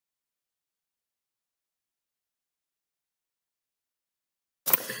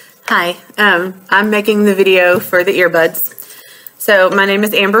Hi, I'm making the video for the earbuds. So my name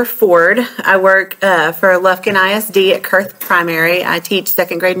is Amber Ford. I work for Lufkin ISD at Kurth Primary. I teach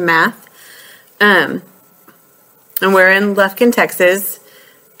second grade math. And we're in Lufkin, Texas.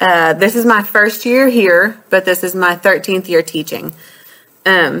 This is my first year here, but this is my 13th year teaching.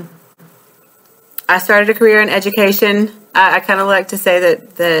 I started a career in education. I kind of like to say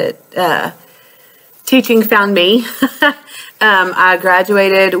that teaching found me. I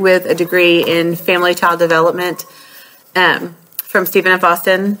graduated with a degree in family child development from Stephen F.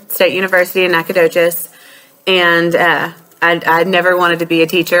 Austin State University in Nacogdoches. And I never wanted to be a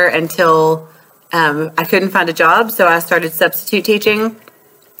teacher until I couldn't find a job. So I started substitute teaching,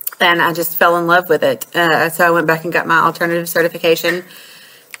 and I just fell in love with it. So I went back and got my alternative certification,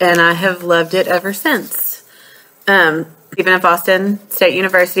 and I have loved it ever since. Stephen F. Austin State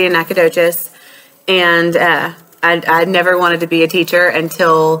University in Nacogdoches. And I never wanted to be a teacher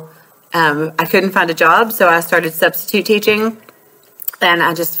until I couldn't find a job, so I started substitute teaching, and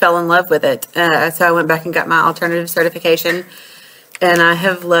I just fell in love with it. So I went back and got my alternative certification, and I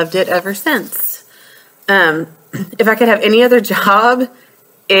have loved it ever since. If I could have any other job,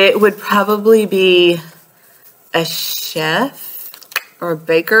 it would probably be a chef or a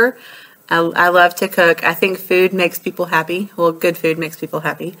baker. I love to cook. I think food makes people happy. Well, good food makes people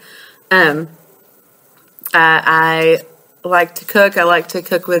happy. I like to cook.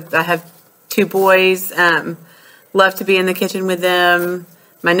 I have two boys, love to be in the kitchen with them.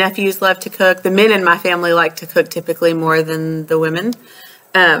 My nephews love to cook. The men in my family like to cook typically more than the women,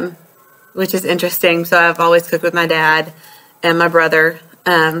 which is interesting. So I've always cooked with my dad and my brother.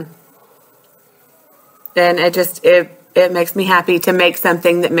 And it makes me happy to make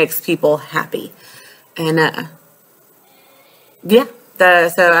something that makes people happy. And,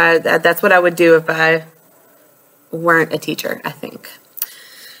 that's what I would do if I weren't a teacher, I think.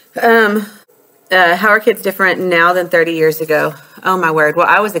 How are kids different now than 30 years ago? Oh my word. Well,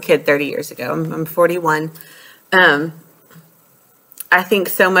 I was a kid 30 years ago. I'm 41. I think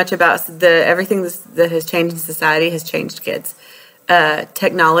so much about everything that has changed in society has changed kids.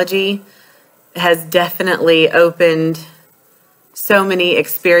 Technology has definitely opened so many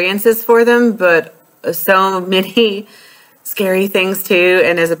experiences for them, but so many scary things too.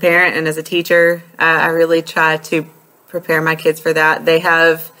 And as a parent and as a teacher, I really try to prepare my kids for that. They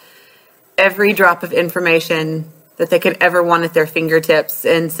have every drop of information that they could ever want at their fingertips,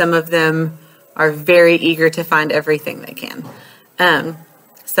 and some of them are very eager to find everything they can.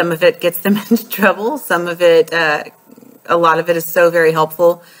 Some of it gets them into trouble. Some of it, a lot of it is so very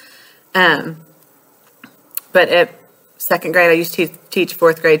helpful. But at second grade, I used to teach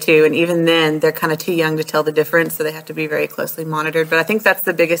fourth grade too, and even then, they're kind of too young to tell the difference, so they have to be very closely monitored. But I think that's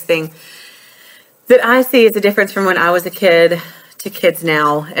the biggest thing that I see is a difference from when I was a kid to kids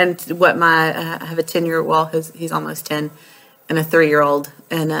now. And what I have a 10-year-old, well, he's almost 10, and a 3-year-old,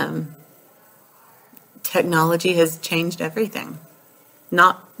 and technology has changed everything.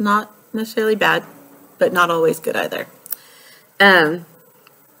 Not necessarily bad, but not always good either.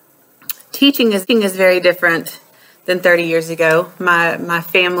 Teaching is very different than 30 years ago. My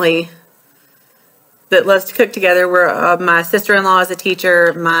family that loves to cook together, my sister-in-law is a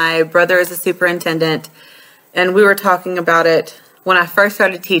teacher, my brother is a superintendent, and we were talking about it when I first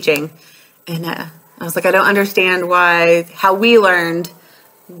started teaching, and I was like, I don't understand how we learned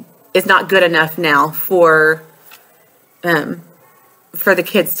is not good enough now for the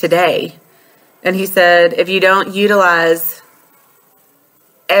kids today. And he said, if you don't utilize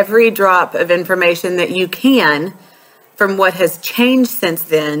every drop of information that you can from what has changed since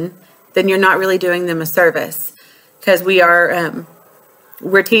then you're not really doing them a service. Because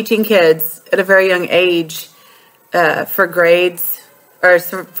we're teaching kids at a very young age for grades or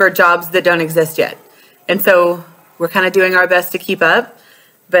for jobs that don't exist yet. And so we're kind of doing our best to keep up.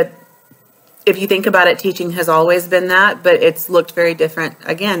 But if you think about it, teaching has always been that, but it's looked very different,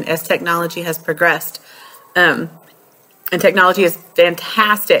 again, as technology has progressed. And technology is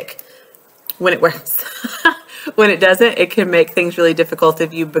fantastic when it works. When it doesn't, it can make things really difficult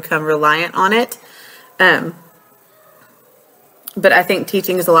if you become reliant on it. But I think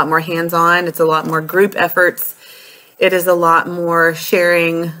teaching is a lot more hands-on. It's a lot more group efforts. It is a lot more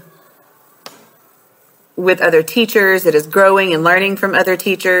sharing with other teachers. It is growing and learning from other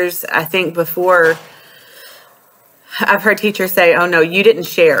teachers. I think before, I've heard teachers say, oh no, you didn't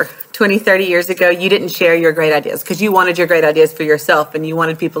share. 20, 30 years ago, you didn't share your great ideas because you wanted your great ideas for yourself and you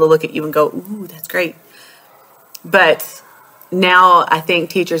wanted people to look at you and go, ooh, that's great. But now I think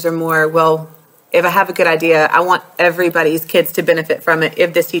teachers are more, well, if I have a good idea, I want everybody's kids to benefit from it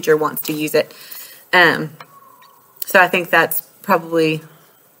if this teacher wants to use it. So I think that's probably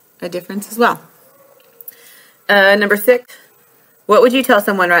a difference as well. Number 6, what would you tell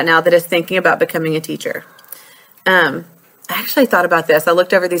someone right now that is thinking about becoming a teacher? I actually thought about this. I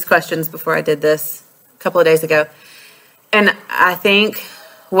looked over these questions before I did this a couple of days ago. And I think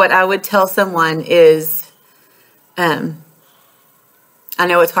what I would tell someone is, I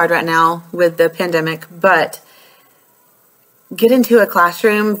know it's hard right now with the pandemic, but get into a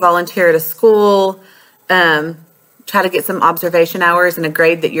classroom, volunteer at a school, try to get some observation hours in a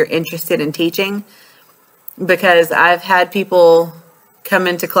grade that you're interested in teaching. Because I've had people come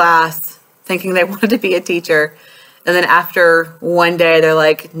into class thinking they wanted to be a teacher, and then after one day they're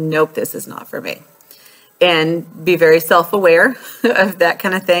like, nope, this is not for me. And be very self-aware of that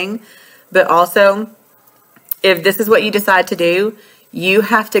kind of thing. But also, if this is what you decide to do, you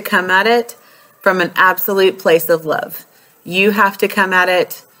have to come at it from an absolute place of love. You have to come at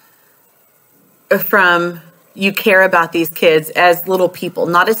it from you care about these kids as little people,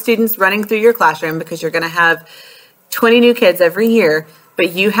 not as students running through your classroom, because you're going to have 20 new kids every year,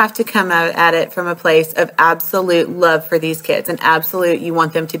 but you have to come out at it from a place of absolute love for these kids, and absolute, you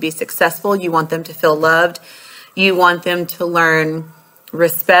want them to be successful, you want them to feel loved, you want them to learn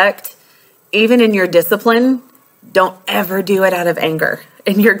respect. Even in your discipline, don't ever do it out of anger,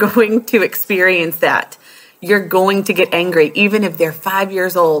 and you're going to experience that. You're going to get angry, even if they're 5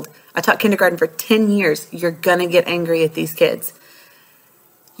 years old. I taught kindergarten for 10 years. You're going to get angry at these kids.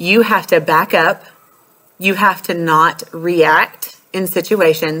 You have to back up. You have to not react in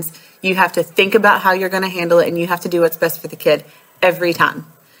situations. You have to think about how you're going to handle it, and you have to do what's best for the kid every time.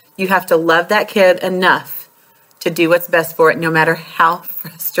 You have to love that kid enough to do what's best for it, no matter how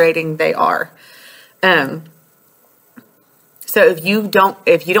frustrating they are. So if you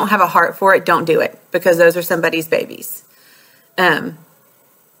don't have a heart for it, don't do it, because those are somebody's babies.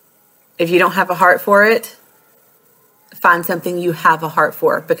 If you don't have a heart for it, find something you have a heart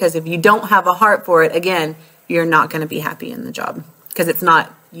for, because if you don't have a heart for it, again, you're not going to be happy in the job, because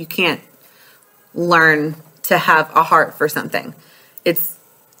you can't learn to have a heart for something. It's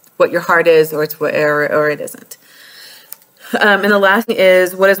what your heart is, or it isn't. And the last thing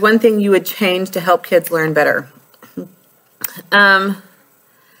is, what is one thing you would change to help kids learn better? I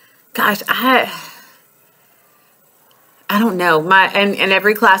don't know. And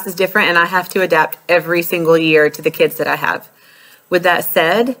every class is different, and I have to adapt every single year to the kids that I have. With that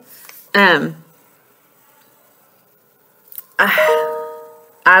said, I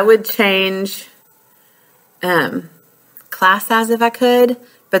would change class size if I could,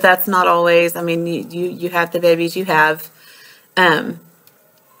 but that's not always. I mean, you have the babies you have, and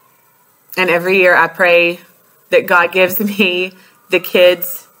every year I pray that God gives me the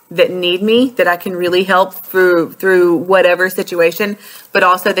kids that need me, that I can really help through whatever situation, but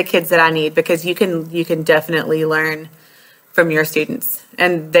also the kids that I need, because you can definitely learn from your students,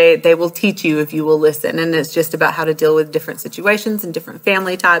 and they will teach you if you will listen. And it's just about how to deal with different situations and different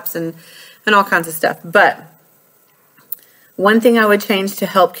family types and all kinds of stuff. But one thing I would change to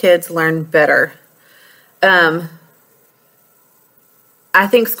help kids learn better, I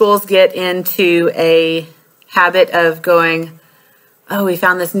think schools get into a habit of going, oh, we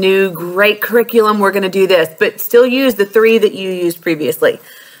found this new great curriculum, we're going to do this, but still use the 3 that you used previously.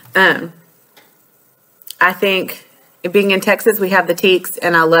 I think being in Texas, we have the TEKS,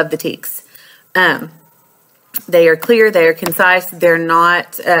 and I love the TEKS. They are clear, they are concise, they're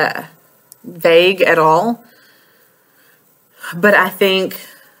not vague at all. But I think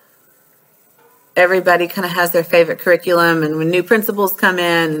everybody kind of has their favorite curriculum, and when new principals come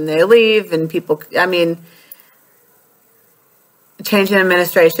in and they leave, and change in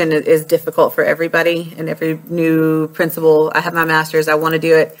administration is difficult for everybody, and every new principal, I have my master's, I want to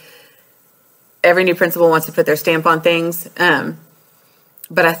do it. Every new principal wants to put their stamp on things.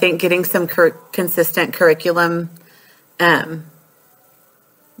 But I think getting some consistent curriculum, good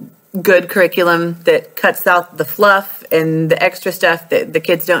curriculum that cuts out the fluff and the extra stuff that the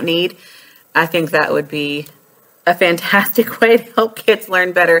kids don't need, I think that would be a fantastic way to help kids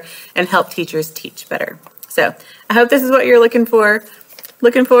learn better and help teachers teach better. So I hope this is what you're looking for.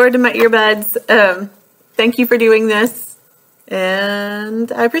 Looking forward to my earbuds. Thank you for doing this,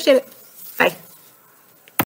 and I appreciate it. Bye.